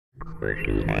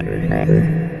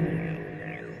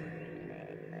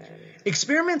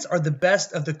Experiments are the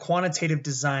best of the quantitative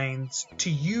designs to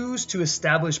use to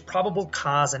establish probable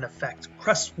cause and effect.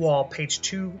 Creswell, page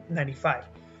 295.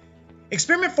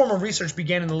 Experiment form of research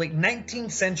began in the late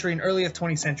 19th century and early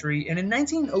 20th century, and in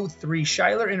 1903,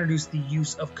 Schuyler introduced the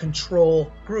use of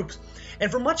control groups. And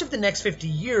for much of the next 50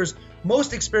 years,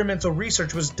 most experimental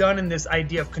research was done in this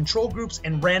idea of control groups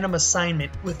and random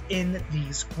assignment within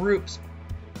these groups.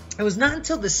 It was not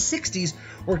until the 60s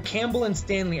where Campbell and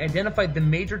Stanley identified the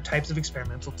major types of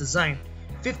experimental design,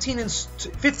 15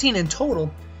 in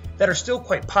total, that are still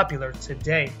quite popular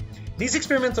today. These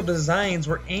experimental designs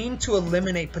were aimed to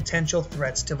eliminate potential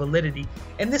threats to validity.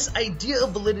 And this idea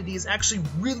of validity is actually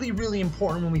really, really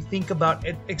important when we think about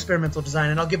experimental design.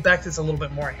 And I'll get back to this a little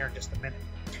bit more here in just a minute.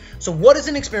 So what is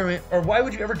an experiment, or why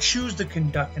would you ever choose to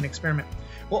conduct an experiment?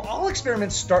 Well, all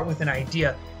experiments start with an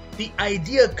idea. The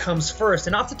idea comes first,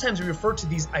 and oftentimes we refer to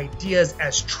these ideas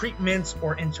as treatments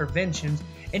or interventions,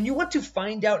 and you want to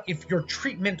find out if your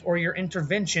treatment or your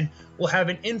intervention will have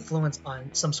an influence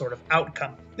on some sort of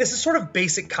outcome. This is sort of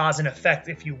basic cause and effect,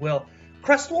 if you will.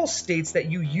 Creswell states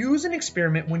that you use an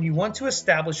experiment when you want to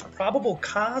establish probable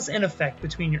cause and effect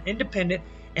between your independent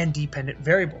and dependent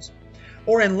variables.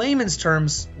 Or in layman's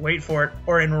terms, wait for it,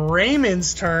 or in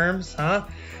Raymond's terms,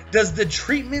 does the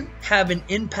treatment have an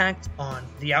impact on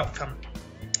the outcome?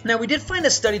 Now, we did find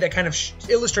a study that kind of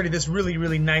illustrated this really,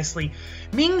 really nicely.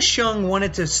 Ming Cheung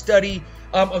wanted to study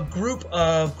a group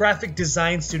of graphic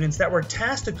design students that were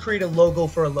tasked to create a logo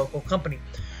for a local company.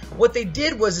 What they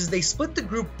did was they split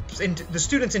the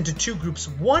students into two groups.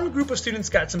 One group of students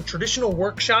got some traditional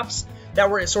workshops that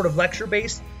were sort of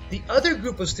lecture-based. The other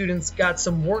group of students got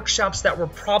some workshops that were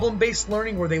problem-based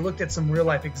learning, where they looked at some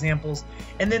real-life examples,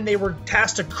 and then they were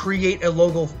tasked to create a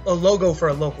logo for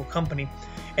a local company.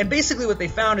 And basically what they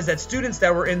found is that students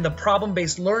that were in the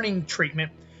problem-based learning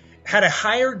treatment had a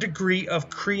higher degree of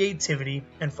creativity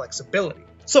and flexibility.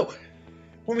 So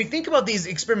when we think about these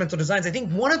experimental designs, I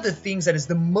think one of the things that is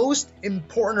the most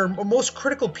important or most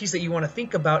critical piece that you want to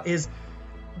think about is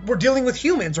we're dealing with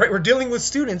humans, right? We're dealing with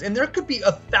students, and there could be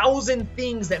 1,000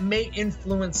 things that may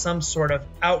influence some sort of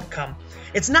outcome.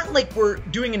 It's not like we're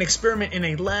doing an experiment in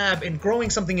a lab and growing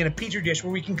something in a petri dish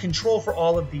where we can control for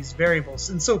all of these variables.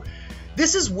 And so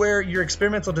this is where your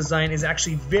experimental design is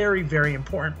actually very, very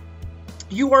important.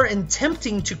 You are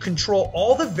attempting to control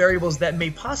all the variables that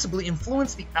may possibly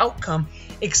influence the outcome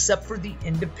except for the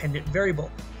independent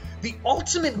variable. The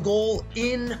ultimate goal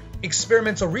in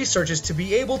experimental research is to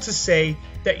be able to say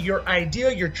that your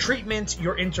idea, your treatment,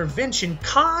 your intervention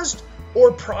caused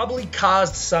or probably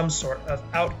caused some sort of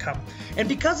outcome. And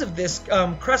because of this,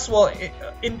 Creswell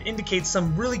indicates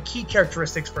some really key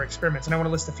characteristics for experiments, and I want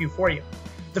to list a few for you.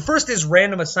 The first is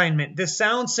random assignment. This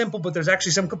sounds simple, but there's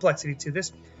actually some complexity to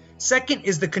this. Second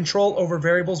is the control over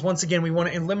variables. Once again, we want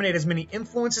to eliminate as many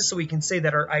influences so we can say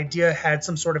that our idea had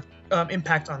some sort of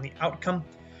impact on the outcome.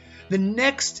 The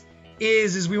next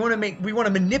is we want to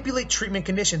manipulate treatment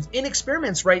conditions. In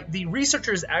experiments, right, the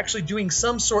researcher is actually doing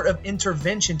some sort of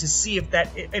intervention to see if that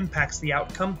impacts the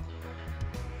outcome.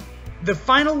 The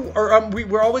final,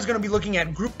 we're always going to be looking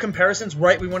at group comparisons,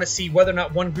 right? We want to see whether or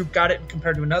not one group got it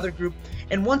compared to another group.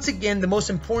 And once again, the most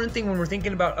important thing when we're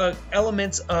thinking about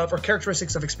elements of or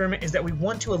characteristics of experiment is that we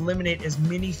want to eliminate as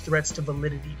many threats to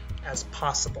validity as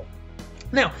possible.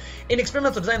 Now, in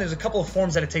experimental design, there's a couple of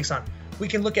forms that it takes on. We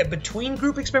can look at between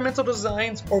group experimental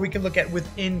designs, or we can look at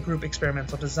within group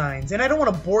experimental designs. And I don't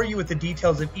want to bore you with the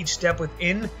details of each step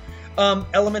within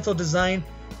elemental design,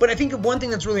 but I think one thing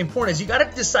that's really important is you got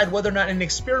to decide whether or not an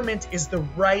experiment is the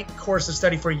right course of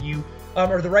study for you,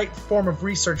 or the right form of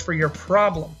research for your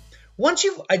problem. Once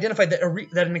you've identified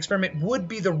that an experiment would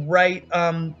be the right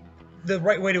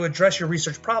way to address your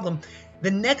research problem,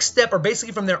 the next step, or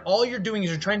basically from there, all you're doing is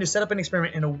you're trying to set up an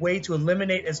experiment in a way to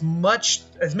eliminate as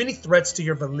many threats to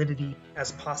your validity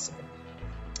as possible.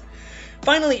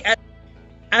 Finally,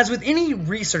 as with any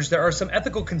research, there are some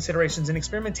ethical considerations, and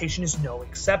experimentation is no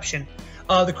exception.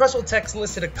 The Creswell text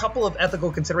listed a couple of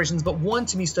ethical considerations, but one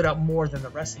to me stood out more than the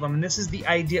rest of them, and this is the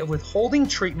idea of withholding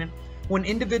treatment when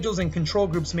individuals in control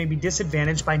groups may be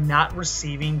disadvantaged by not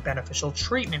receiving beneficial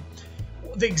treatment.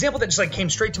 The example that just came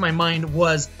straight to my mind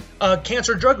was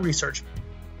cancer drug research.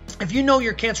 If you know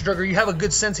your cancer drug, or you have a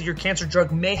good sense that your cancer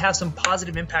drug may have some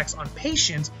positive impacts on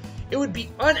patients, it would be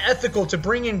unethical to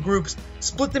bring in groups,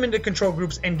 split them into control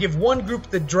groups, and give one group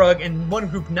the drug and one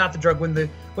group not the drug when the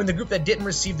group that didn't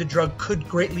receive the drug could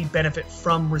greatly benefit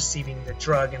from receiving the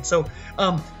drug. And so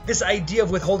this idea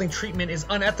of withholding treatment is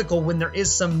unethical when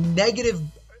there's some negative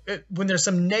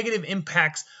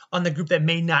impacts on the group that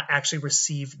may not actually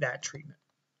receive that treatment.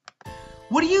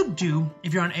 What do you do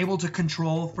if you're unable to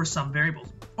control for some variables?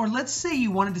 Or let's say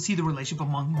you wanted to see the relationship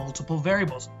among multiple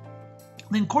variables.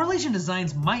 Then correlation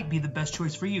designs might be the best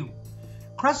choice for you.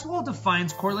 Creswell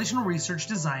defines correlational research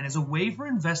design as a way for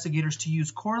investigators to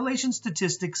use correlation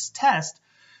statistics tests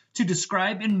to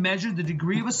describe and measure the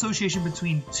degree of association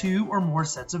between two or more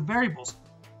sets of variables.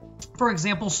 For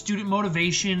example, student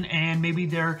motivation and maybe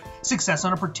their success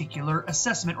on a particular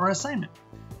assessment or assignment.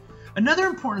 Another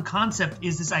important concept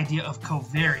is this idea of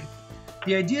covariate.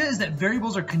 The idea is that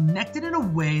variables are connected in a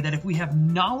way that if we have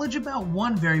knowledge about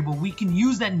one variable, we can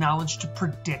use that knowledge to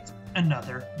predict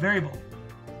another variable.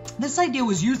 This idea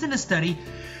was used in a study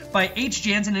by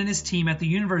Janzen and his team at the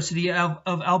University of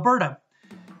Alberta.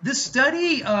 This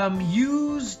study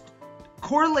used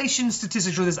correlation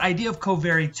statistics, or this idea of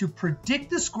covariate, to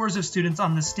predict the scores of students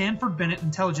on the Stanford-Binet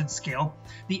Intelligence Scale,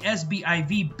 the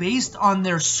SBIV, based on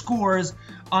their scores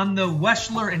on the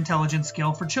Wechsler Intelligence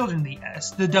Scale for children, the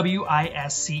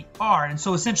WISC-R. And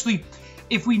so essentially,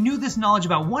 if we knew this knowledge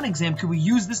about one exam, could we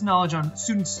use this knowledge on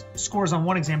students' scores on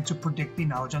one exam to predict the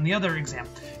knowledge on the other exam?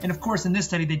 And of course, in this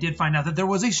study, they did find out that there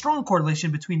was a strong correlation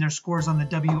between their scores on the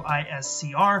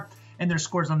WISC-R and their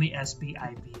scores on the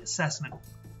SBIV assessment.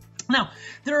 Now,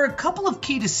 there are a couple of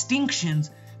key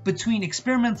distinctions between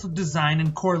experimental design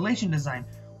and correlation design.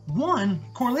 One,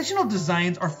 correlational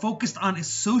designs are focused on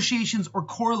associations or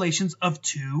correlations of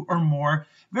two or more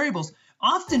variables,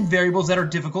 often variables that are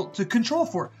difficult to control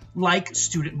for, like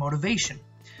student motivation.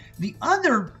 The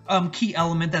other key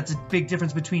element that's a big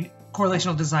difference between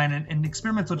correlational design and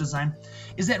experimental design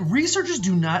is that researchers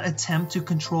do not attempt to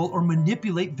control or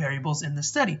manipulate variables in the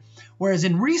study. Whereas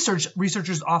in research,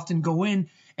 researchers often go in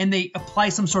and they apply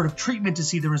some sort of treatment to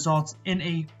see the results. In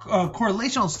a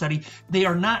correlational study, they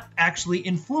are not actually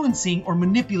influencing or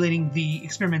manipulating the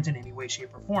experiment in any way, shape,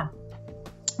 or form.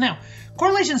 Now,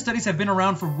 correlation studies have been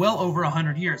around for well over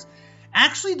 100 years.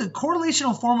 Actually, the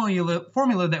correlational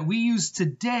formula that we use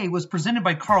today was presented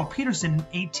by Pearson in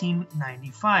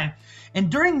 1895.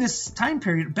 And during this time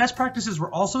period, best practices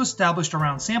were also established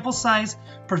around sample size,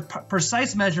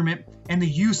 precise measurement, and the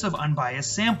use of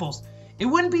unbiased samples. It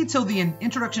wouldn't be until the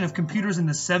introduction of computers in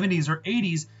the 70s or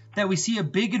 80s that we see a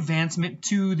big advancement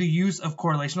to the use of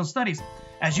correlational studies.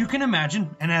 As you can imagine,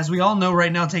 and as we all know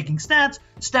right now taking stats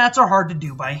are hard to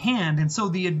do by hand, and so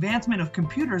the advancement of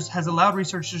computers has allowed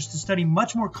researchers to study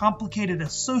much more complicated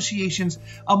associations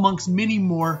amongst many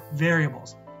more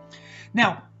variables.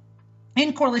 Now,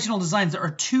 in correlational designs, there are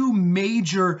two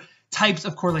major types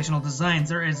of correlational designs.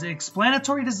 There is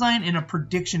explanatory design and a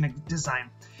prediction design.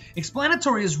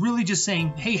 Explanatory is really just saying,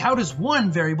 hey, how does one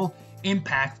variable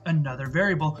impact another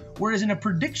variable? Whereas in a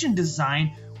prediction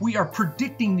design, we are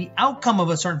predicting the outcome of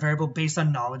a certain variable based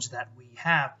on knowledge that we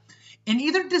have. In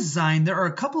either design, there are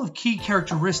a couple of key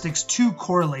characteristics to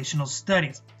correlational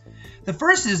studies. The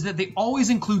first is that they always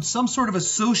include some sort of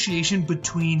association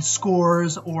between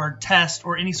scores or tests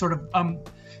or any sort of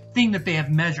thing that they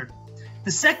have measured.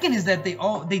 The second is that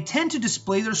they tend to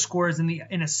display their scores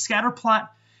in a scatter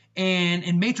plot and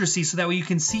in matrices, so that way you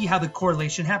can see how the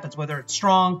correlation happens, whether it's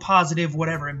strong, positive,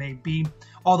 whatever it may be,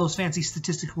 all those fancy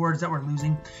statistic words that we're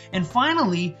losing. And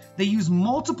finally, they use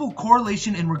multiple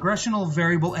correlation and regressional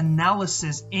variable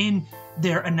analysis in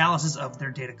their analysis of their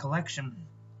data collection.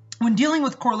 When dealing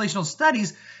with correlational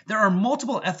studies, there are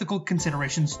multiple ethical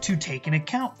considerations to take in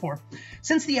account for.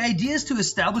 Since the idea is to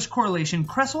establish correlation,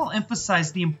 Creswell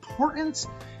emphasized the important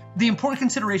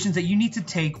considerations that you need to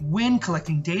take when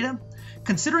collecting data,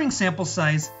 considering sample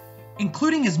size,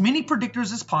 including as many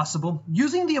predictors as possible,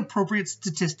 using the appropriate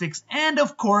statistics, and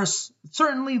of course,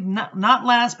 certainly not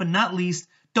last but not least,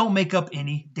 don't make up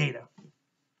any data.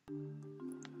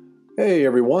 Hey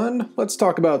everyone, let's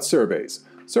talk about surveys.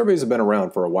 Surveys have been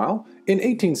around for a while. In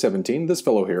 1817, this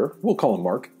fellow here, we'll call him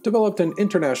Mark, developed an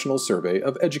international survey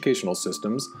of educational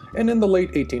systems, and in the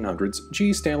late 1800s,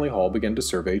 G. Stanley Hall began to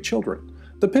survey children.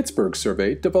 The Pittsburgh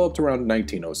survey, developed around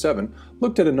 1907,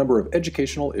 looked at a number of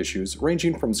educational issues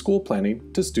ranging from school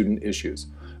planning to student issues.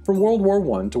 From World War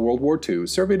I to World War II,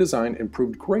 survey design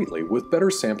improved greatly with better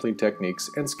sampling techniques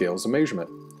and scales of measurement.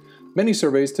 Many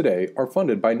surveys today are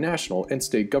funded by national and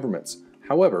state governments.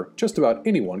 However, just about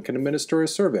anyone can administer a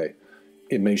survey.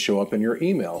 It may show up in your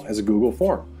email as a Google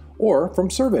form, or from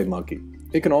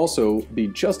SurveyMonkey. It can also be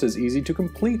just as easy to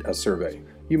complete a survey.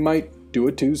 You might do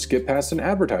it to skip past an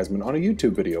advertisement on a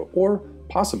YouTube video, or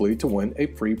possibly to win a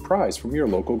free prize from your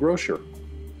local grocer.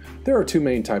 There are two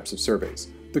main types of surveys,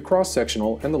 the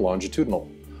cross-sectional and the longitudinal.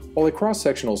 While a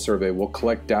cross-sectional survey will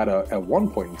collect data at one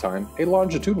point in time, a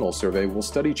longitudinal survey will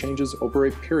study changes over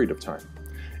a period of time.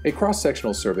 A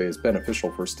cross-sectional survey is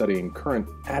beneficial for studying current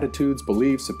attitudes,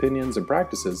 beliefs, opinions, and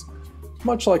practices,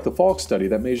 much like the Faulk study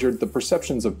that measured the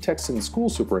perceptions of Texan school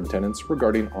superintendents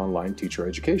regarding online teacher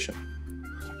education.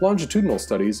 Longitudinal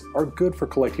studies are good for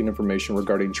collecting information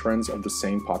regarding trends of the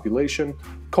same population,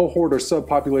 cohort or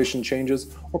subpopulation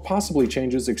changes, or possibly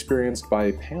changes experienced by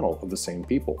a panel of the same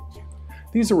people.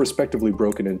 These are respectively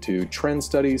broken into trend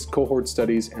studies, cohort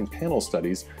studies, and panel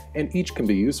studies, and each can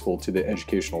be useful to the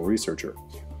educational researcher.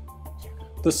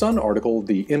 The Sun article,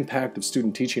 The Impact of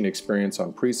Student Teaching Experience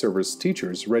on Pre-Service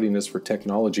Teachers' Readiness for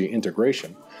Technology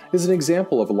Integration, is an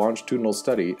example of a longitudinal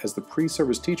study as the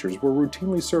pre-service teachers were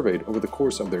routinely surveyed over the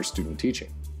course of their student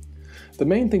teaching. The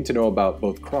main thing to know about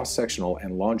both cross-sectional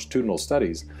and longitudinal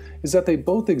studies is that they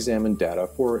both examine data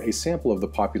for a sample of the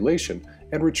population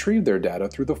and retrieve their data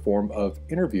through the form of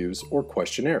interviews or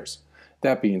questionnaires.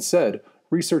 That being said,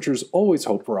 researchers always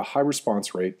hope for a high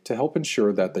response rate to help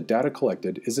ensure that the data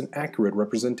collected is an accurate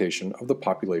representation of the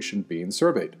population being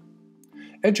surveyed.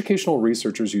 Educational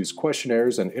researchers use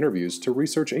questionnaires and interviews to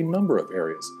research a number of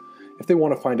areas. If they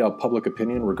want to find out public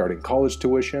opinion regarding college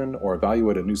tuition, or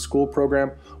evaluate a new school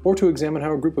program, or to examine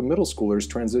how a group of middle schoolers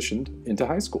transitioned into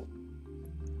high school.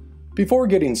 Before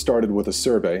getting started with a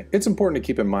survey, it's important to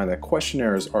keep in mind that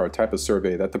questionnaires are a type of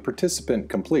survey that the participant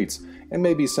completes and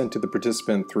may be sent to the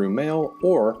participant through mail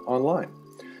or online.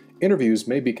 Interviews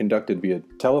may be conducted via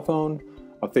telephone,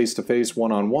 a face-to-face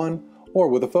one-on-one, or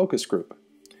with a focus group.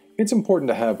 It's important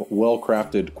to have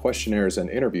well-crafted questionnaires and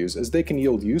interviews as they can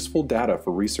yield useful data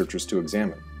for researchers to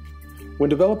examine. When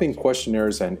developing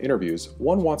questionnaires and interviews,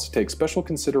 one wants to take special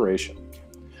consideration.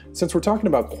 Since we're talking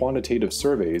about quantitative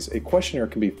surveys, a questionnaire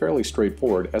can be fairly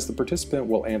straightforward as the participant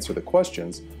will answer the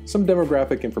questions, some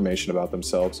demographic information about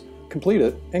themselves, complete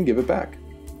it, and give it back.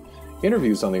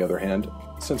 Interviews, on the other hand,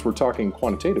 since we're talking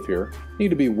quantitative here, need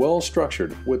to be well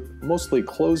structured with mostly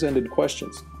close-ended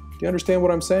questions. Do you understand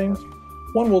what I'm saying?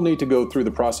 One will need to go through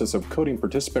the process of coding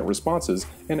participant responses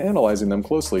and analyzing them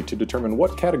closely to determine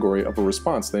what category of a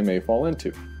response they may fall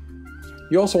into.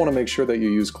 You also want to make sure that you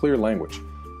use clear language.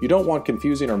 You don't want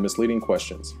confusing or misleading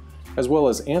questions, as well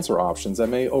as answer options that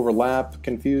may overlap,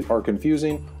 are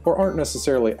confusing, or aren't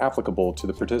necessarily applicable to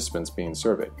the participants being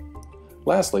surveyed.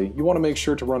 Lastly, you want to make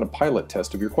sure to run a pilot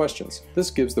test of your questions.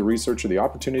 This gives the researcher the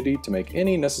opportunity to make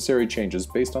any necessary changes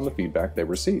based on the feedback they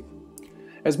receive.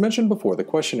 As mentioned before, the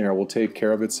questionnaire will take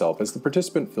care of itself as the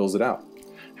participant fills it out.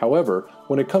 However,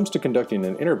 when it comes to conducting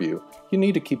an interview, you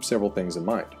need to keep several things in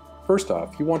mind. First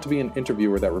off, you want to be an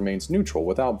interviewer that remains neutral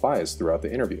without bias throughout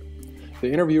the interview.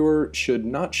 The interviewer should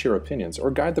not share opinions or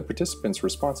guide the participants'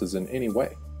 responses in any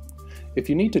way. If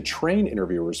you need to train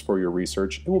interviewers for your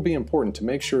research, it will be important to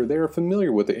make sure they are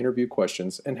familiar with the interview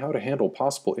questions and how to handle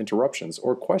possible interruptions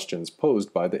or questions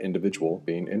posed by the individual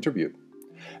being interviewed.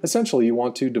 Essentially, you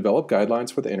want to develop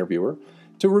guidelines for the interviewer,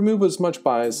 to remove as much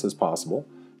bias as possible,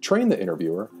 train the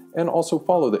interviewer, and also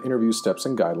follow the interview steps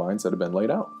and guidelines that have been laid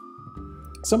out.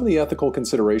 Some of the ethical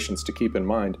considerations to keep in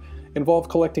mind involve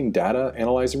collecting data,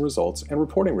 analyzing results, and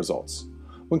reporting results.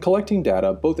 When collecting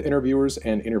data, both interviewers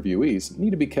and interviewees need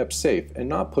to be kept safe and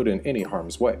not put in any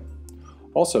harm's way.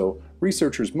 Also,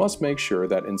 researchers must make sure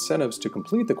that incentives to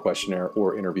complete the questionnaire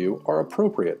or interview are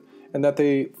appropriate and that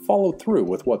they follow through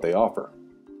with what they offer.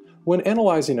 When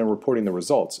analyzing and reporting the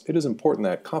results, it is important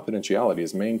that confidentiality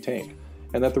is maintained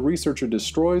and that the researcher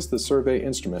destroys the survey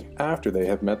instrument after they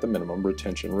have met the minimum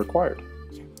retention required,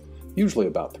 usually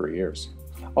about 3 years.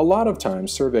 A lot of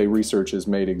times, survey research is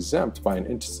made exempt by an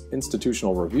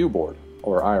institutional review board,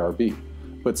 or IRB,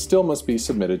 but still must be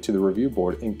submitted to the review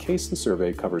board in case the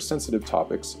survey covers sensitive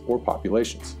topics or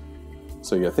populations.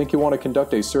 So you think you want to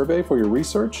conduct a survey for your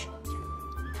research?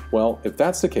 Well, if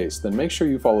that's the case, then make sure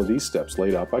you follow these steps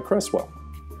laid out by Creswell.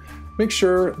 Make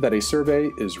sure that a survey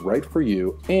is right for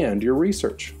you and your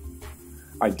research.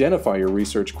 Identify your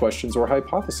research questions or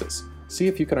hypothesis. See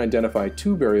if you can identify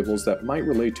 2 variables that might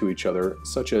relate to each other,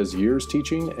 such as years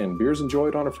teaching and beers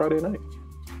enjoyed on a Friday night.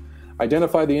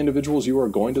 Identify the individuals you are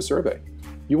going to survey.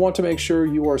 You want to make sure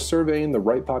you are surveying the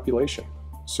right population.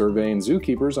 Surveying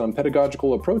zookeepers on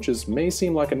pedagogical approaches may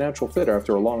seem like a natural fit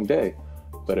after a long day,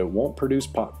 but it won't produce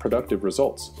productive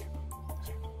results.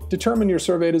 Determine your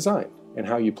survey design and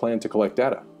how you plan to collect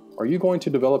data. Are you going to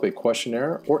develop a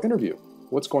questionnaire or interview?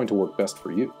 What's going to work best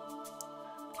for you?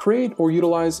 Create or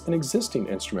utilize an existing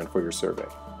instrument for your survey.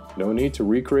 No need to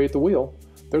recreate the wheel.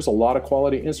 There's a lot of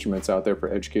quality instruments out there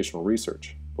for educational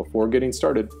research. Before getting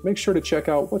started, make sure to check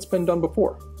out what's been done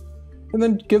before. And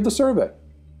then give the survey.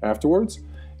 Afterwards,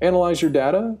 analyze your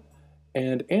data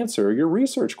and answer your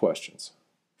research questions.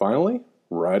 Finally,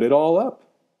 write it all up.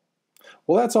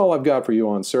 Well, that's all I've got for you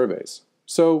on surveys.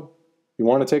 So, you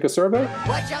want to take a survey?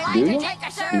 Would you like Do to you? take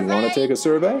a survey? You want to take a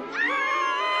survey?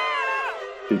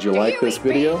 Did you like this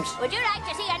video? Would you like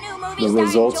to see a new movie The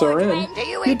results are in. Do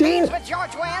you You eat beans did. with George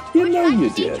Wendt? You Would know like you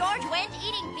to see did. George Wendt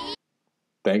eating beans?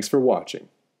 Thanks for watching.